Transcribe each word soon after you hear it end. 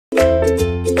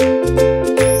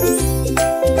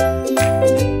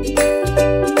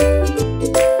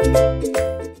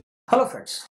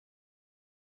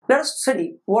Let us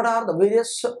study what are the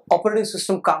various operating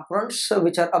system components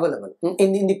which are available.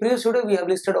 In the previous video, we have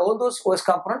listed all those OS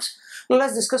components. Now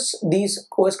let's discuss these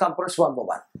OS components one by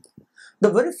one. The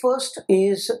very first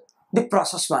is the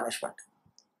process management.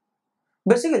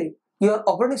 Basically, your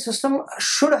operating system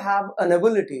should have an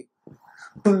ability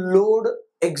to load,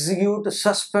 execute,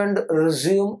 suspend,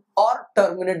 resume, or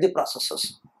terminate the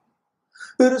processes.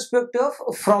 Irrespective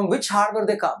of from which hardware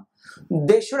they come,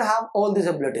 they should have all these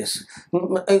abilities.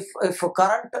 If a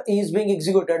current is being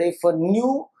executed, if a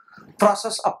new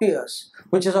process appears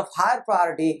which is of higher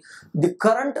priority, the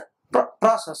current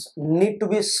process need to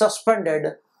be suspended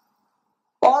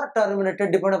or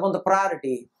terminated depending upon the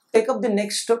priority. Take up the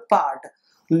next part,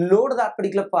 load that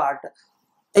particular part,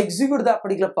 execute that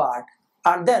particular part,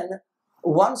 and then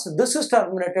once this is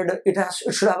terminated, it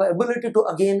should have the ability to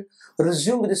again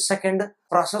resume with the second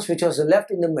process which was left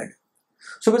in the mid.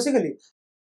 So basically,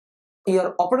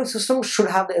 your operating system should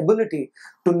have the ability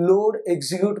to load,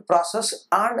 execute, process,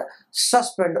 and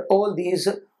suspend all these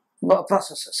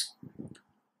processes.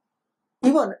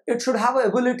 Even it should have the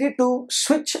ability to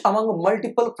switch among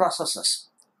multiple processes.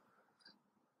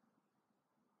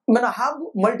 When I have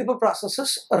multiple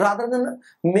processes, rather than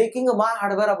making my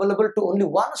hardware available to only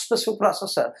one specific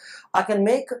processor, I can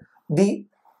make the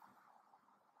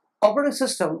operating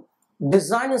system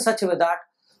designed in such a way that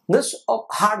this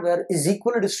hardware is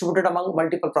equally distributed among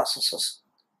multiple processes,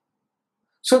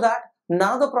 so that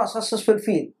none of the processes will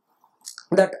feel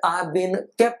that I have been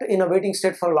kept in a waiting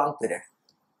state for a long period.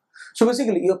 So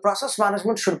basically, your process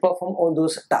management should perform all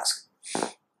those tasks.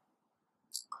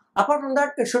 Apart from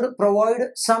that, it should provide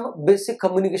some basic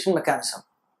communication mechanism.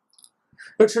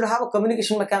 It should have a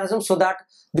communication mechanism so that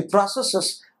the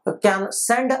processes can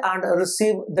send and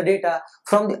receive the data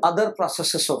from the other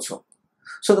processes also.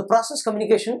 So the process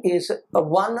communication is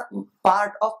one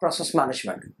part of process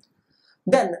management.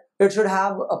 Then it should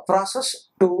have a process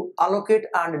to allocate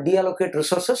and deallocate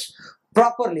resources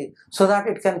properly so that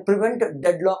it can prevent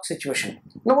deadlock situation.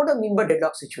 Now what do I mean by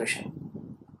deadlock situation?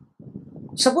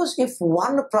 Suppose if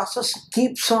one process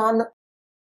keeps on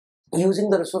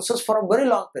using the resources for a very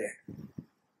long period,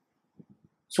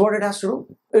 so what it has to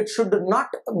do? It should not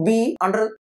be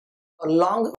under a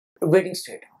long waiting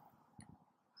state.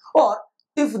 Or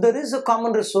if there is a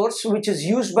common resource which is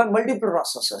used by multiple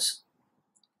processes,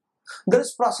 there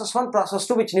is process 1, process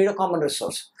 2 which need a common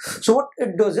resource. So what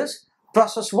it does is,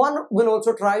 process 1 will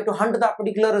also try to hunt that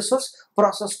particular resource,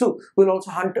 process 2 will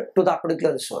also hunt to that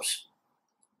particular resource.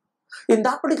 In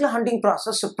that particular hunting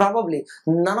process, probably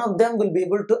none of them will be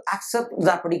able to accept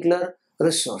that particular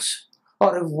resource.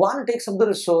 Or if one takes up the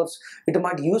resource, it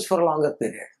might use for a longer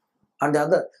period, and the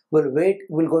other will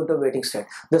go into a waiting state.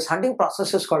 This hunting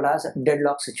process is called as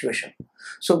deadlock situation.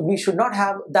 So we should not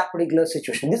have that particular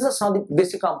situation. These are some of the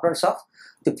basic components of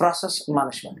the process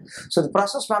management. So the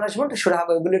process management should have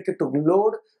the ability to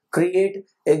load, create,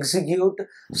 execute,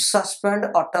 suspend,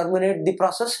 or terminate the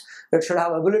process. It should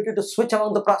have ability to switch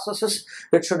among the processes.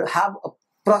 It should have a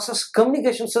process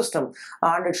communication system,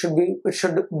 and it should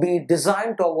be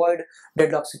designed to avoid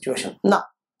deadlock situation. Now,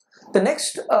 the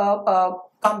next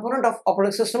component of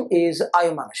operating system is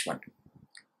I/O management.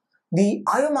 The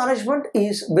I/O management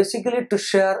is basically to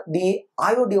share the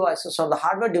I/O devices or the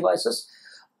hardware devices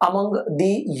among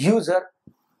the user,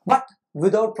 but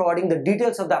without providing the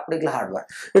details of that particular hardware.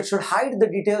 It should hide the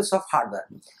details of hardware.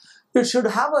 It should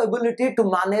have the ability to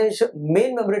manage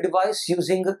main memory device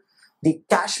using the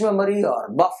cache memory or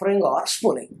buffering or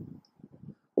spooling.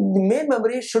 The main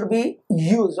memory should be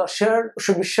used or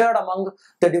should be shared among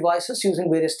the devices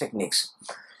using various techniques.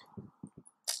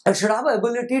 It should have the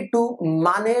ability to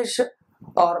manage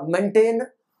or maintain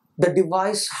the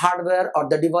device hardware or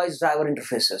the device driver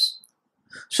interfaces.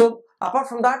 So apart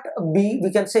from that,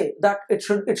 we can say that it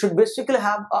should basically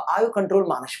have a I/O control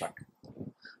management.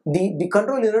 The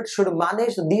control unit should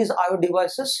manage these I/O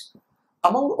devices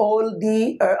among all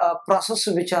the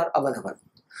processes which are available.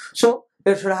 So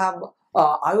it should have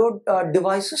I/O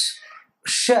devices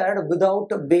shared without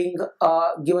being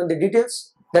given the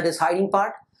details, that is hiding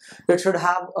part. It should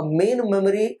have a main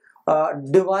memory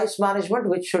device management,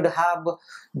 which should have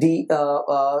the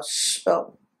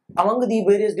among the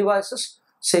various devices,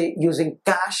 say using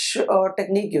cache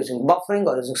technique, using buffering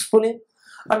or using spooling,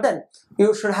 and then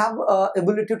you should have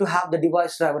ability to have the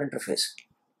device driver interface.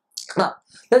 Now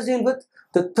let's deal with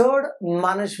the third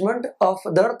component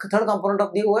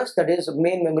of the OS, that is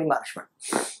main memory management.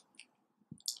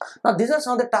 Now these are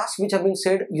some of the tasks which have been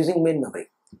said using main memory.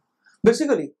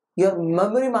 Basically, your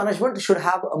memory management should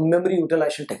have a memory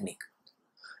utilization technique.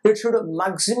 It should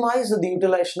maximize the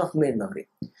utilization of main memory.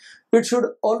 It should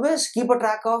always keep a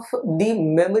track of the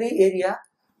memory area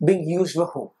being used by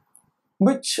whom,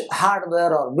 which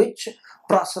hardware or which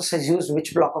process has used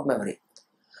which block of memory.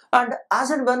 And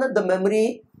as and when the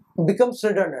memory becomes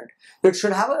redundant, it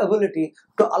should have an ability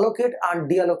to allocate and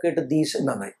deallocate these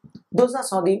memory. Those are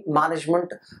some of the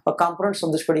management components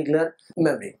of this particular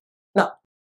memory. Now,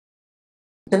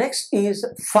 the next is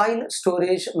file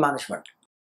storage management.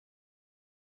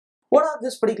 What are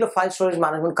this particular file storage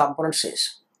management component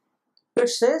says? It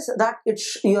says that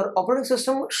your operating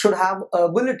system should have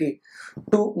ability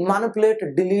to manipulate,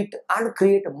 delete and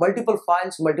create multiple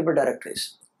files, multiple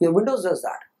directories. Your Windows does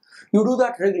that. You do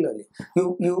that regularly.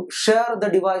 You share the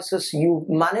devices, you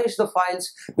manage the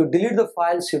files, you delete the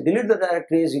files, you delete the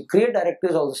directories, you create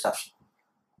directories, all the stuff.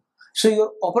 So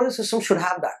your operating system should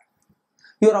have that.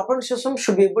 Your operating system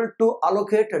should be able to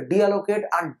allocate, deallocate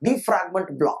and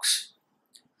defragment blocks.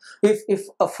 If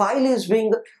a file is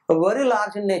being very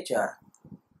large in nature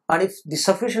and if the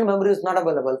sufficient memory is not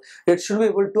available, it should be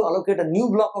able to allocate a new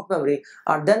block of memory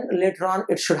and then later on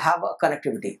it should have a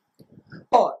connectivity.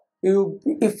 Or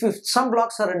if some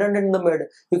blocks are redundant in the mid,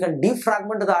 you can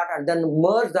defragment that and then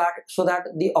merge that so that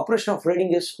the operation of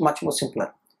reading is much more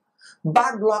simpler.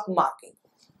 Bad block marking.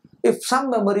 If some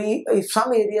memory, if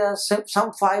some areas,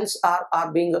 some files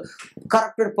are being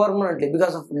corrupted permanently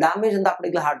because of damage in that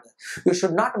particular hardware, you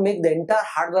should not make the entire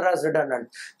hardware as redundant.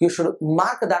 You should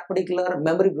mark that particular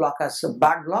memory block as a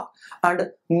bad block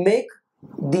and make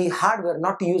the hardware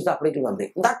not to use that particular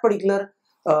memory. That particular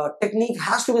technique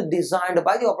has to be designed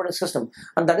by the operating system,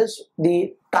 and that is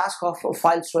the task of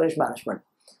file storage management.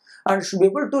 And should be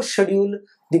able to schedule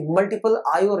the multiple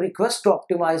I/O requests to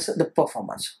optimize the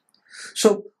performance.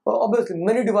 So obviously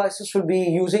many devices will be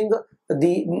using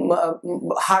the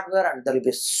hardware and there will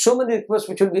be so many requests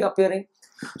which will be appearing.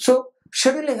 So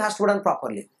scheduling has to be done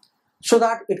properly so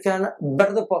that it can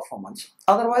better the performance.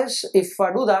 Otherwise, if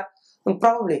I do that, then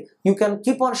probably you can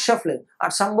keep on shuffling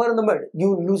and somewhere in the mid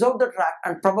you lose out the track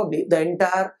and probably the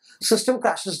entire system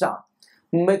crashes down,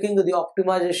 making the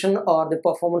optimization or the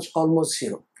performance almost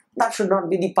zero. That should not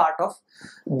be the part of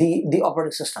the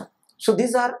operating system. So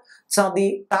these are some of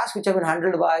the tasks which have been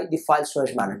handled by the file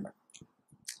storage management.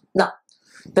 Now,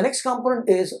 the next component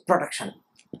is protection.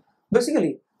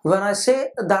 Basically, when I say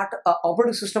that an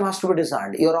operating system has to be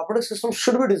designed, your operating system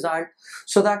should be designed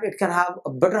so that it can have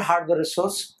a better hardware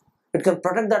resource, it can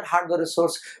protect that hardware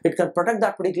resource, it can protect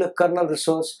that particular kernel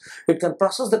resource, it can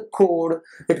process the code,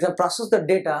 it can process the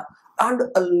data, and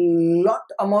a lot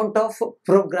amount of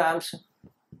programs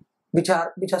which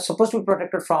are supposed to be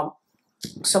protected from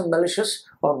some malicious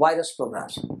or virus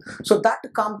programs. So that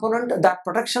component, that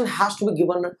protection has to be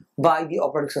given by the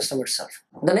operating system itself.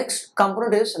 The next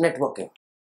component is networking.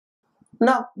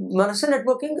 Now, when I say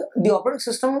networking, the operating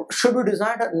system should be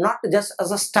designed not just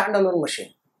as a standalone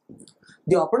machine.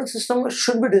 The operating system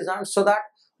should be designed so that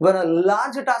when a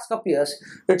large task appears,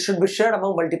 it should be shared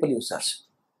among multiple users.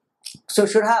 So you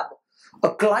should have a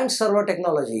client-server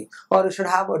technology, or you should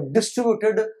have a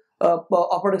distributed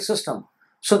operating system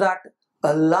so that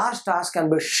a large task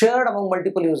can be shared among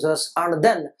multiple users and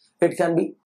then it can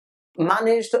be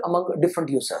managed among different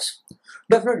users.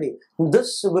 Definitely,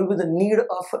 this will be the need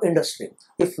of industry.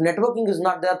 If networking is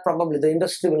not there, probably the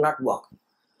industry will not work.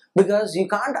 Because you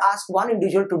can't ask one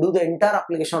individual to do the entire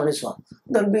application on his own.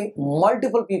 There will be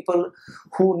multiple people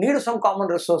who need some common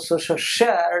resources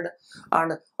shared,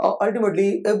 and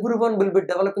ultimately everyone will be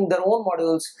developing their own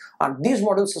modules, and these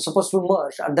modules are supposed to be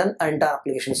merged and then an entire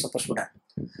application is supposed to be done.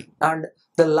 And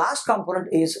the last component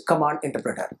is command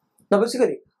interpreter. Now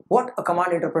basically what a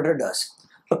command interpreter does.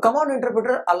 A command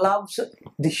interpreter allows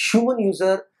the human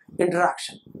user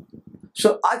interaction.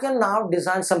 So I can now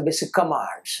design some basic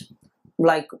commands.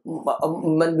 Like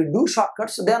when we do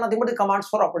shortcuts, they are nothing but the commands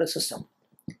for operating system.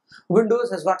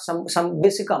 Windows has got some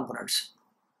basic components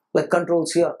like Control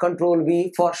C or Control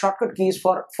V for shortcut keys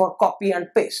for copy and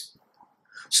paste.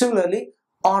 Similarly,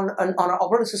 on an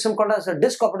operating system called as a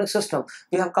disk operating system,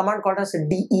 we have command called as a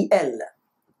DEL.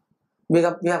 We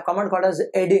have command called as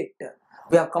edit.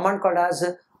 We have command called as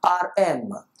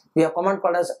RM. We have command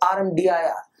called as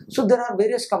RMDIR. So there are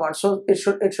various commands. So it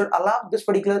should allow this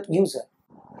particular user.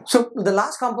 So the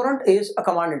last component is a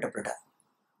command interpreter.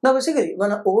 Now basically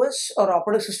when an OS or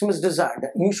operating system is designed,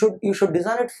 you should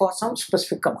design it for some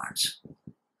specific commands.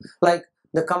 Like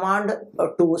the command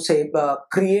to say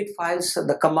create files,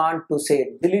 the command to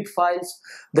say delete files,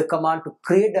 the command to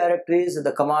create directories,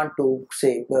 the command to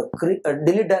say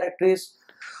delete directories,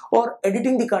 or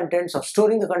editing the contents or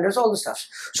storing the contents, all the stuff.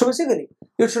 So basically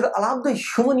you should allow the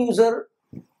human user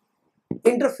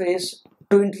interface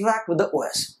to interact with the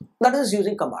OS. That is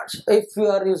using commands. If you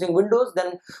are using Windows,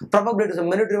 then probably it is a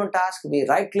menu-driven task. We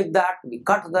right-click that, we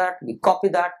cut that, we copy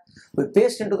that, we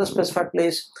paste into the specified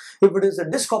place. If it is a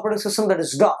disk operating system, that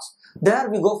is DOS, there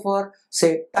we go for,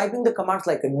 say, typing the commands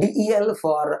like a del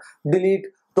for delete.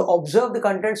 To observe the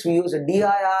contents, we use a dir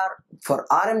for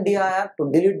rmdir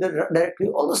to delete the directory,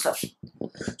 all the stuff.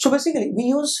 So basically, we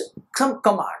use some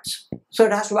commands. So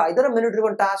it has to be either a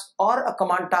menu-driven task or a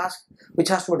command task which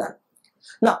has to be done.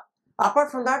 Now, apart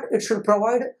from that, it should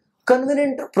provide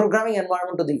convenient programming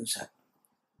environment to the user.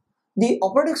 The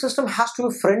operating system has to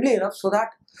be friendly enough so that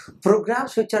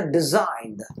programs which are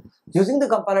designed using the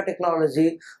compiler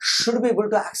technology should be able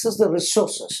to access the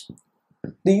resources.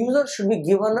 The user should be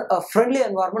given a friendly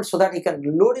environment so that he can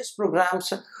load his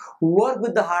programs, work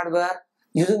with the hardware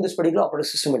using this particular operating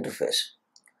system interface.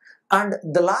 And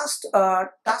the last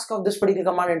task of this particular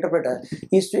command interpreter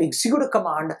is to execute a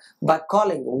command by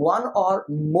calling one or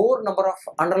more number of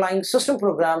underlying system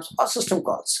programs or system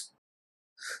calls.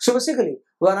 So basically,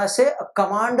 when I say a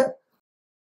command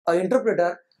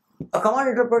interpreter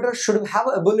should have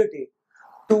ability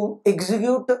to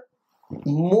execute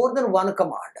more than one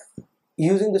command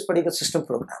using this particular system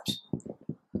programs.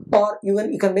 Or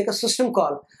even you can make a system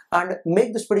call and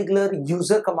make this particular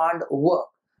user command work,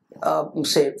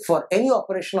 say, for any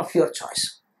operation of your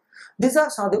choice. These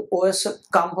are some of the OS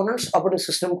components, operating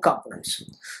system components.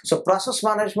 So process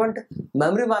management,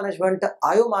 memory management,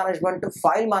 IO management,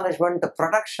 file management,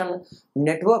 production,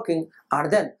 networking,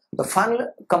 and then the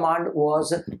final command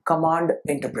was command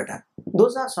interpreter.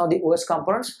 Those are some of the OS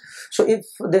components. So if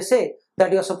they say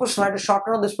that you are supposed to write a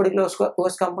shortcut on this particular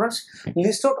OS components,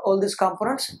 list out all these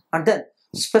components and then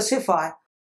specify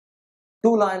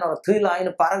 2-line or a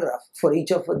 3-line paragraph for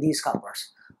each of these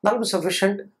components. That will be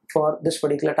sufficient for this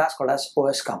particular task called as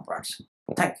OS components.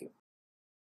 Thank you.